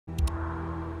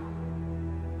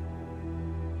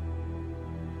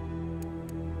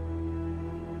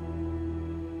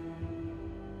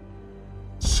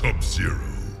Sub-Zero.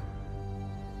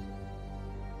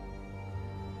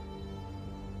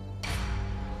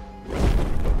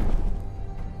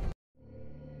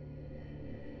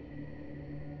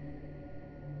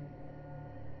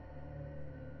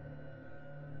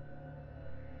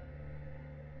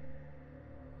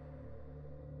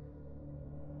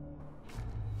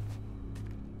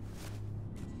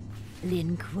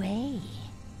 Lin Kuei.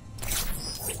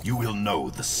 You will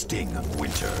know the sting of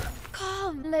winter.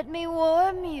 Come, let me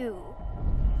warm you.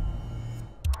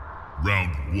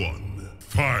 Round 1.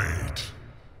 Fight!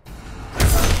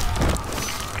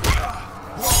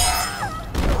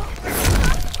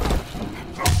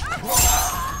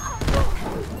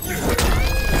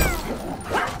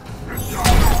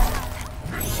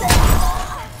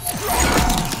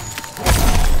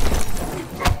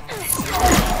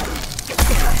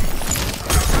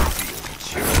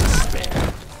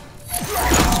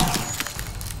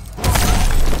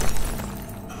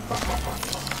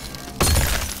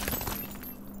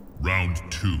 Round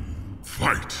 2.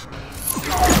 Fight!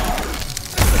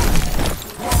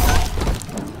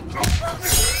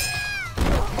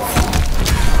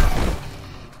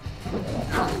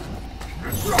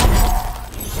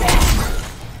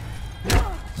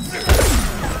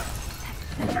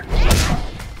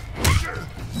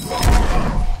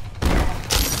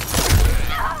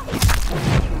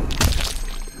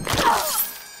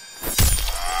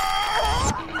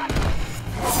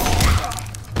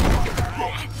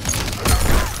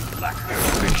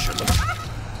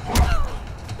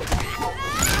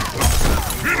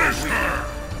 Finish her!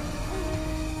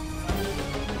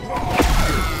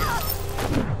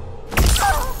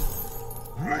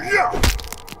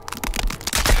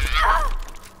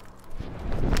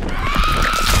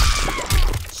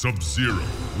 Sub-Zero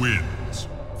wins.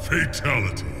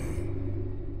 Fatality.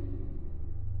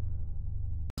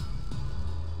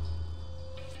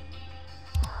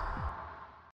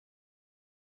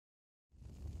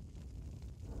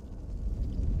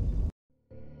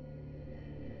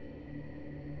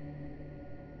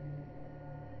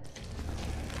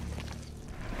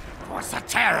 For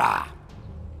Satera!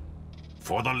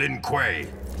 For the Lin Kuei!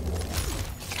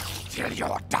 Till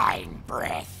your dying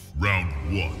breath! Round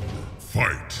 1.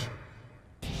 Fight!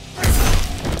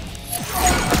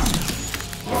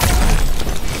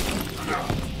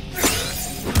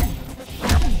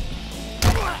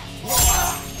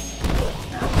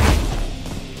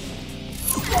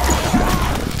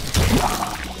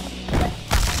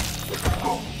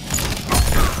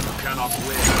 You cannot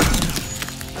win!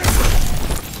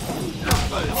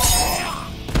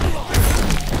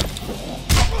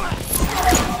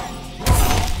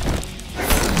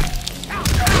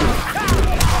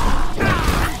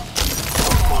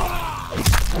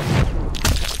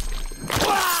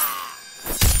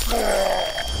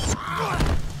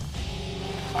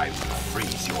 I will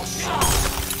freeze your soul.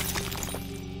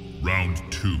 Round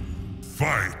 2.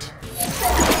 Fight!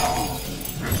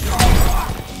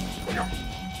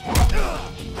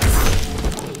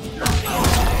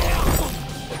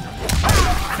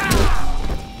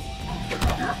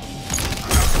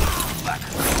 Lack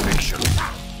of conviction.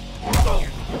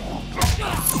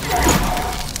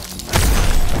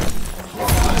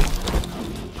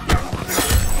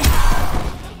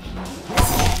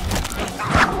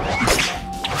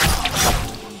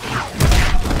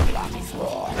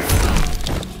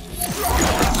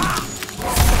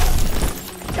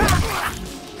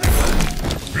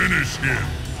 Finish him!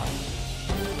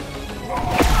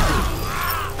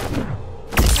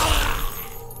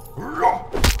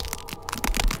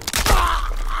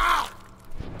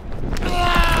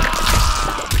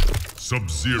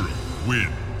 Sub-Zero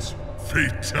wins.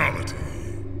 Fatality.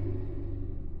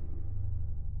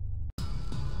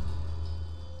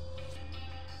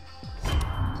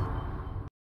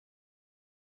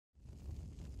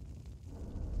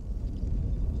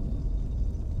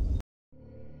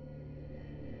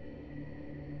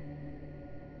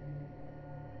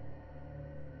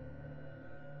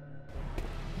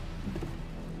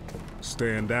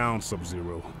 Stand down,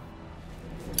 Sub-Zero.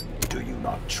 Do you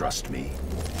not trust me?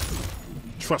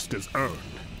 Trust is earned.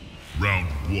 Round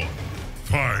 1.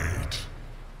 Fight!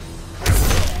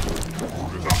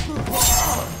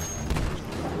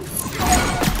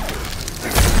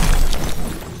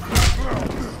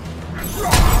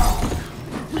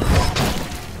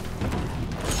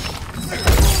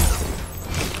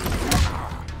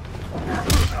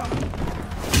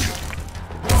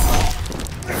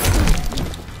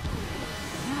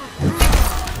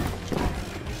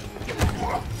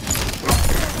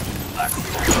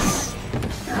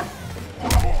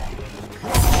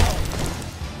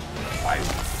 I will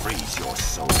freeze your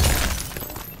soul.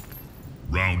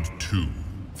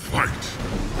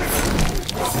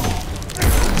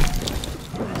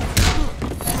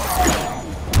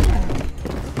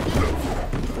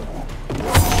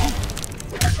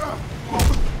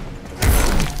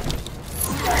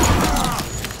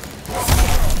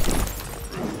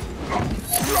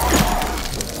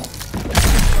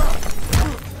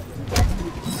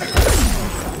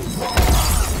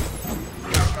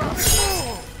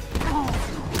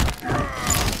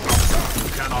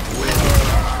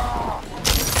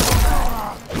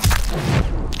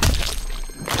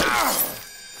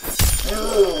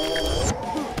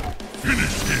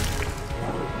 Finish him!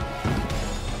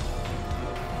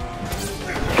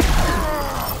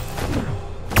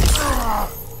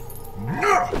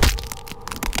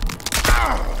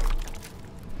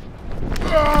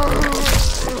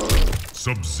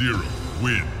 Sub-Zero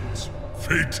wins.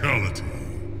 Fatality.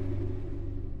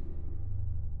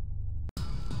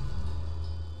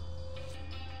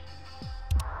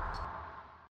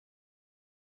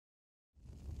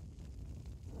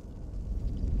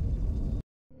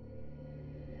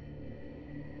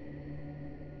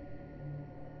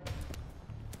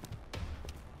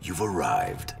 You've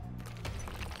arrived.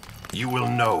 You will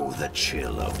know the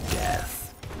chill of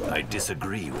death. I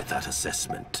disagree with that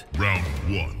assessment. Round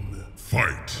 1.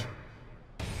 Fight.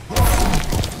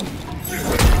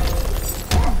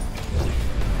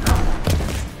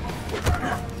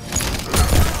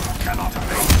 Cannot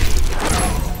evade me.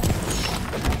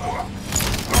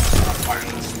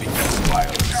 Violence begets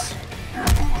violence.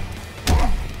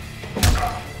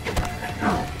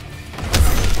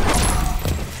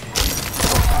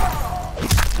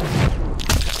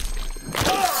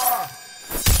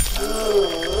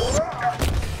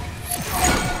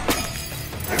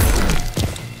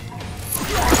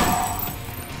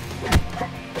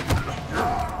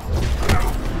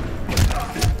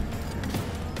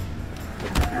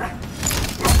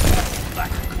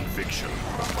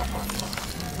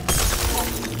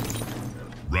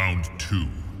 Round 2.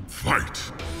 Fight.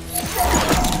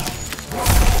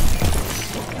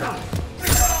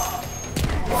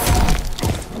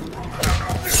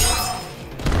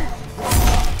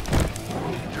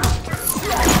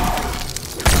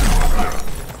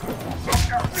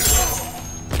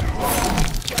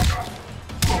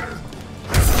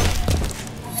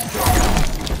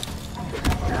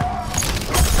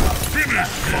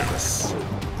 Focus.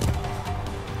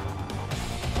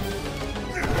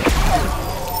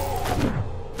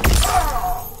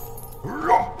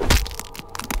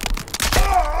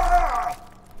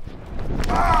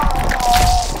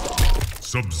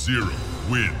 Sub-Zero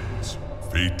wins.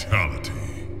 Fatality.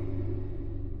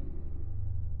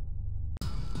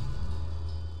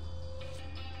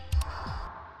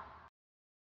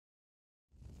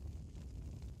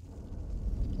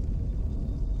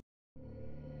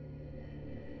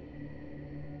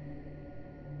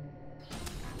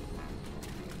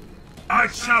 I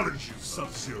challenge you,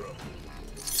 Sub-Zero.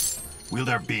 Will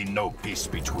there be no peace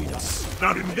between us?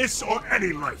 Not in this or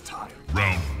any lifetime.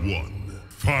 Round 1.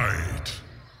 Fight.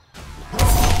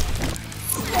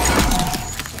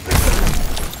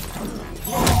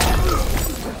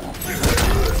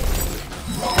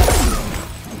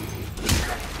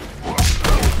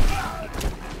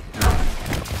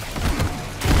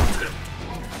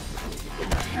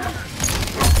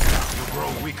 You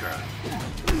grow weaker.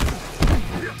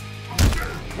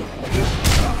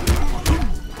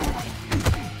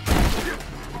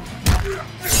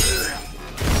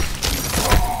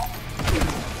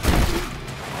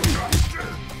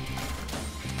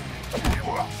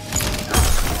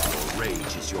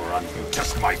 Rage is your unview.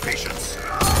 Test my patience.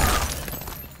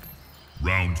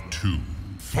 Round 2.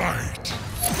 Fight.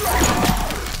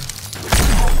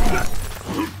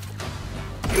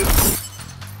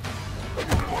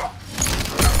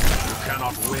 You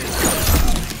cannot win.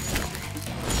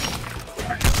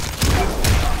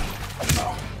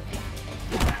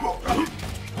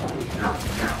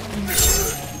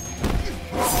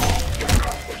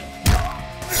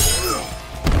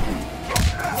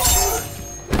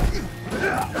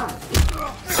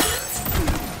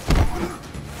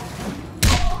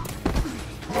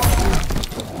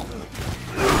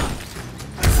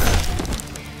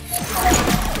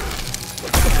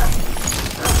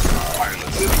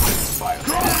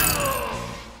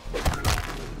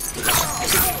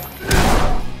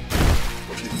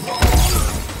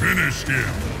 Finish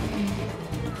him.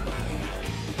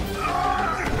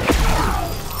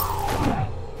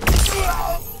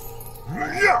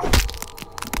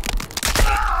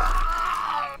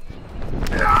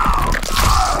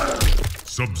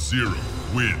 Sub-Zero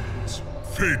wins.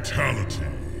 Fatality.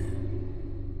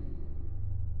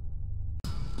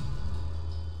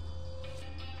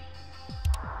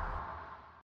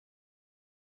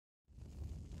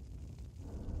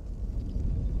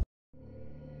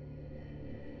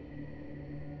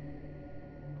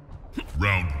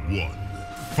 Round 1.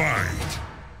 Fight.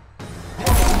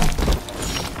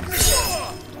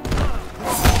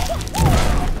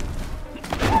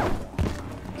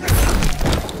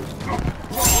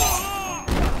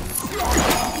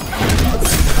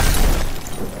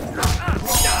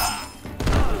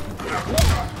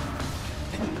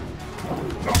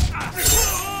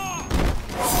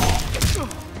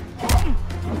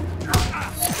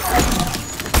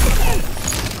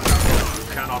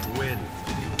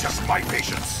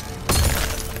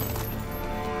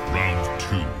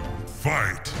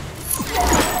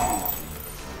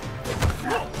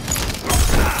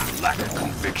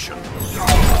 destruction.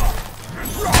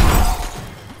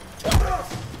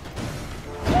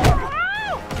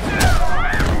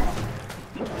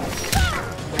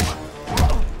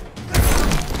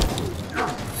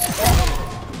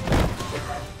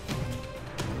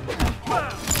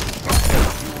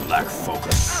 You lack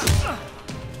focus.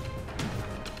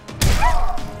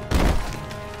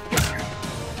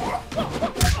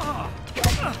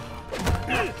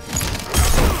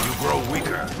 You grow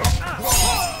weaker.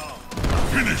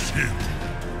 Finish him.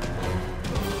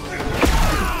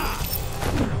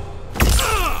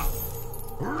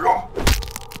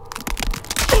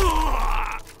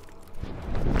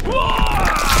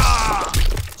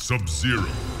 Sub-Zero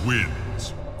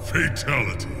wins.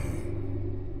 Fatality.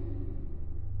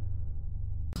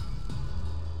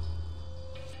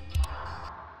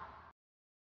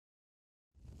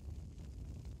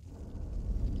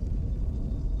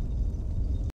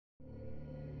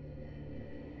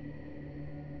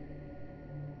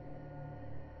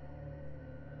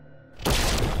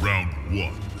 Round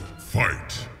one,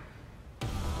 fight.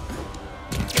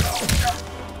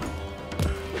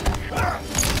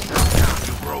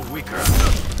 You grow weaker.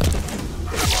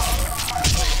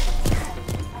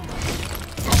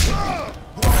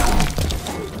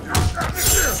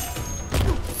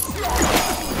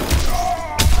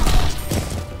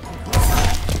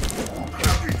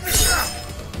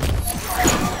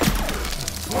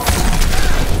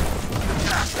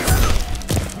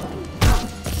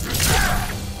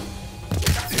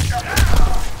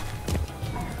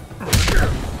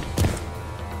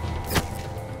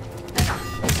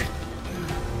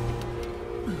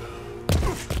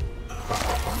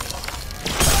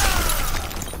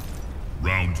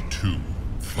 Round two,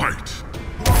 fight.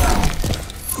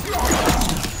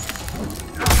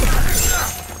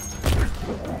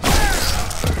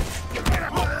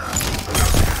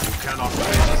 You cannot win.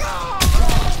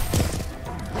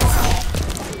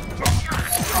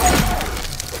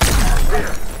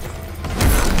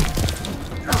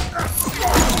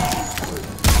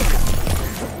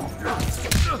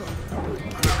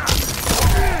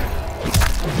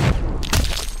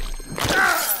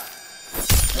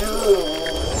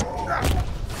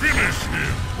 Finish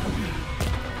him.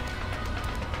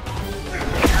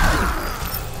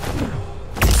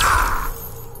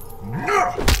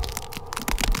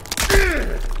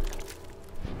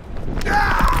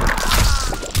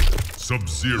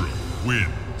 Sub-Zero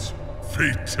wins.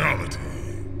 Fatality.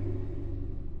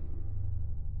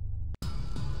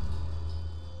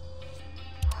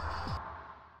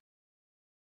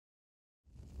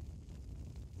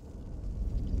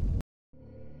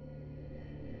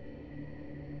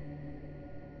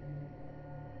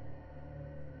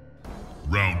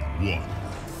 Round one,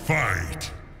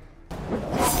 fight.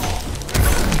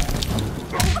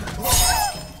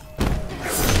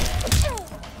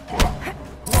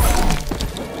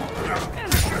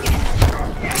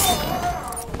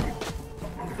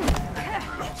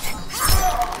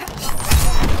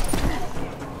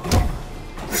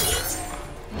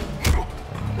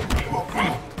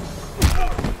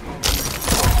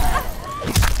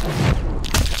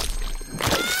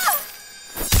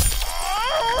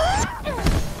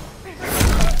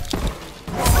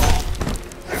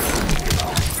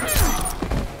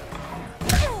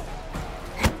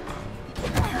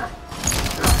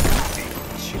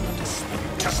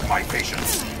 Test my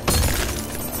patience.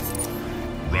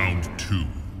 Round two,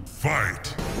 fight.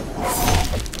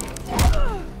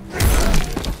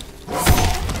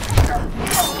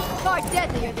 Far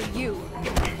deadlier than you.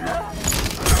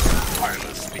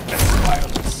 Violence begets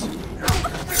violence.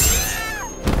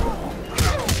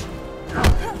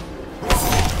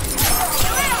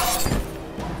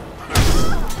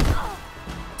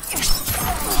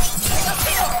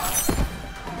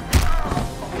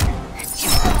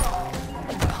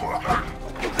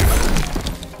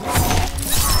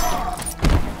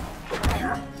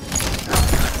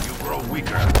 You grow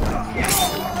weaker.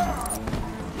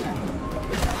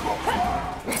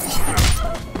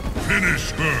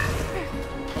 Finish her.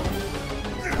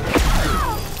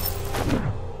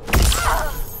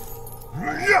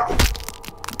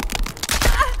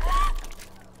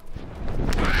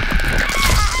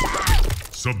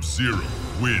 Sub-Zero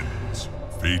wins.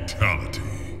 Fatality.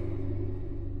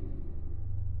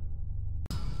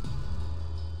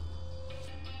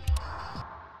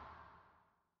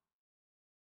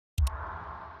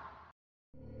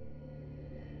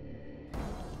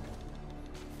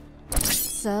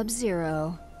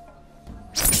 Sub-Zero.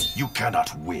 You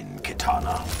cannot win,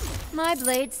 Kitana. My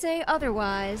blades say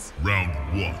otherwise. Round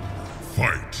one,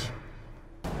 fight.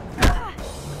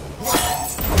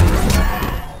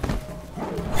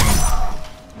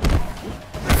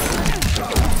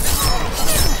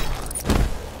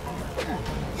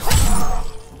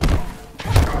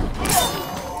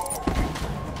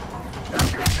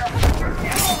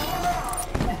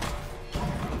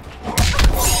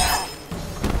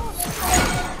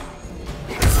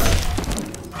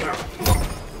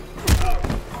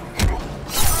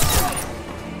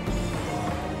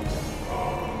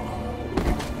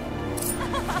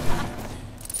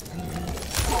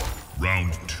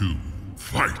 Round 2,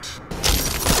 fight!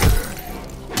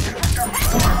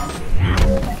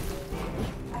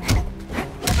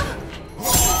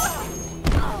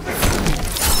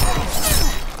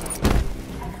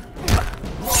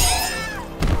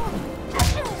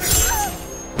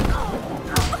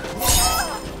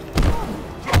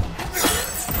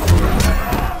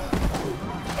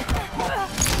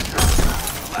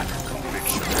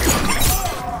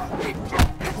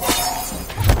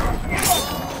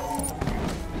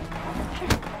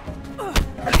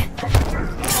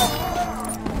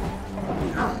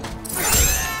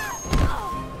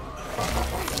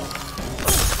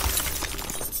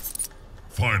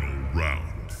 Final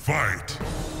round, fight!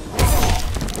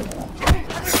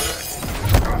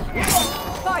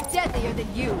 Far deadlier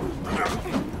than you.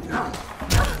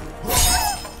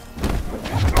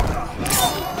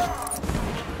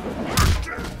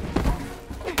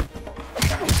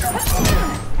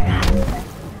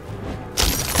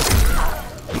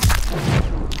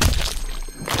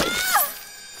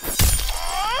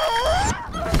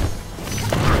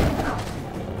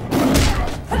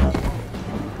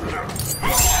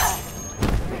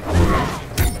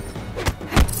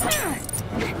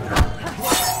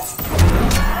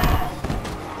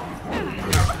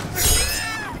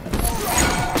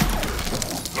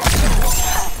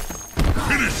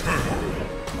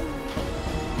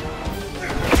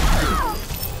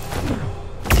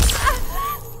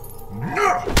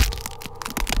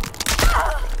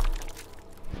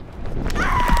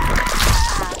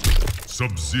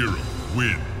 Sub-Zero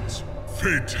wins.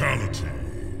 Fatality.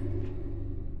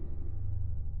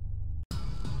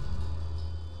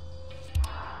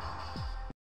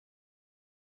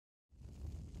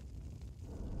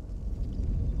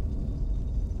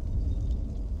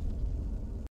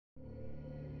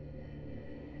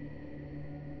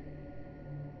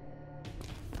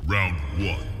 Round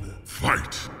 1,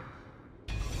 fight!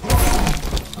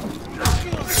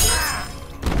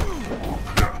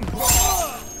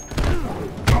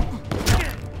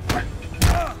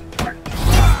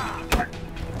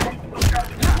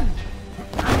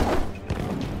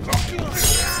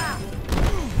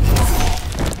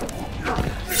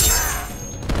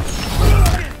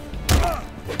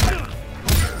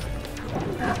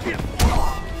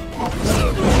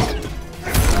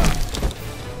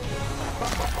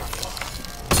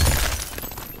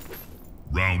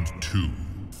 Round 2,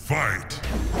 fight!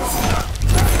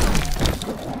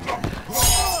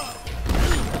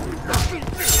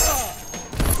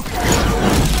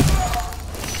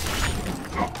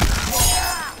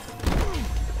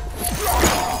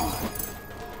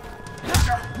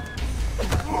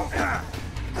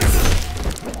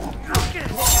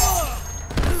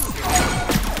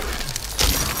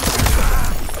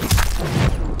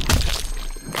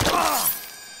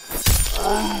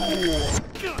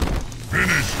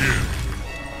 Finish him!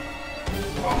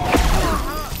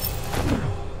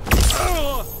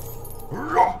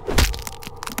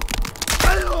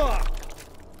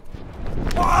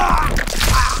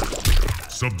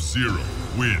 Sub-Zero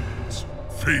wins.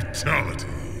 Fatality.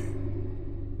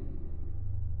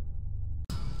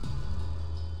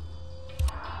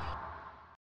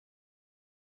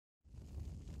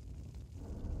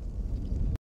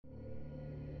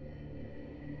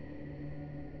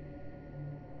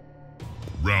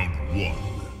 Round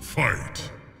 1,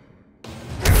 fight!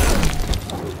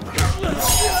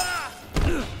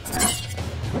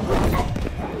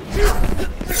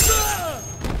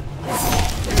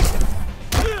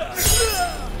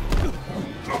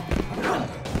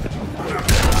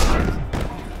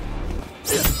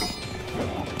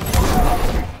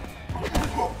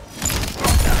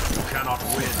 You cannot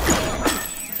win.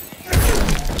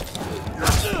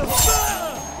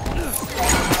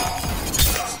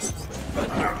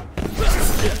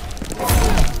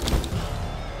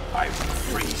 I will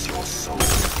freeze your soul.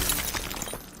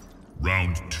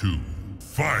 Round 2,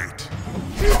 fight!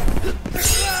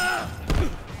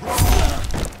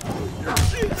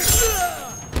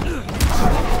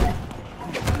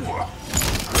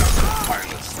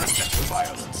 Violence respects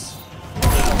violence.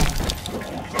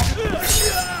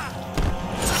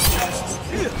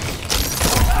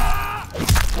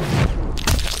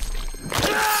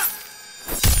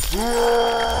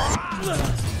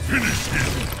 Finish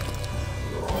him!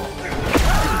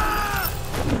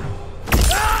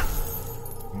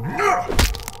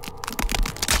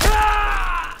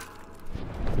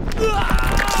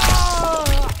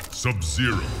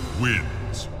 Sub-Zero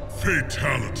wins.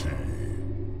 Fatality.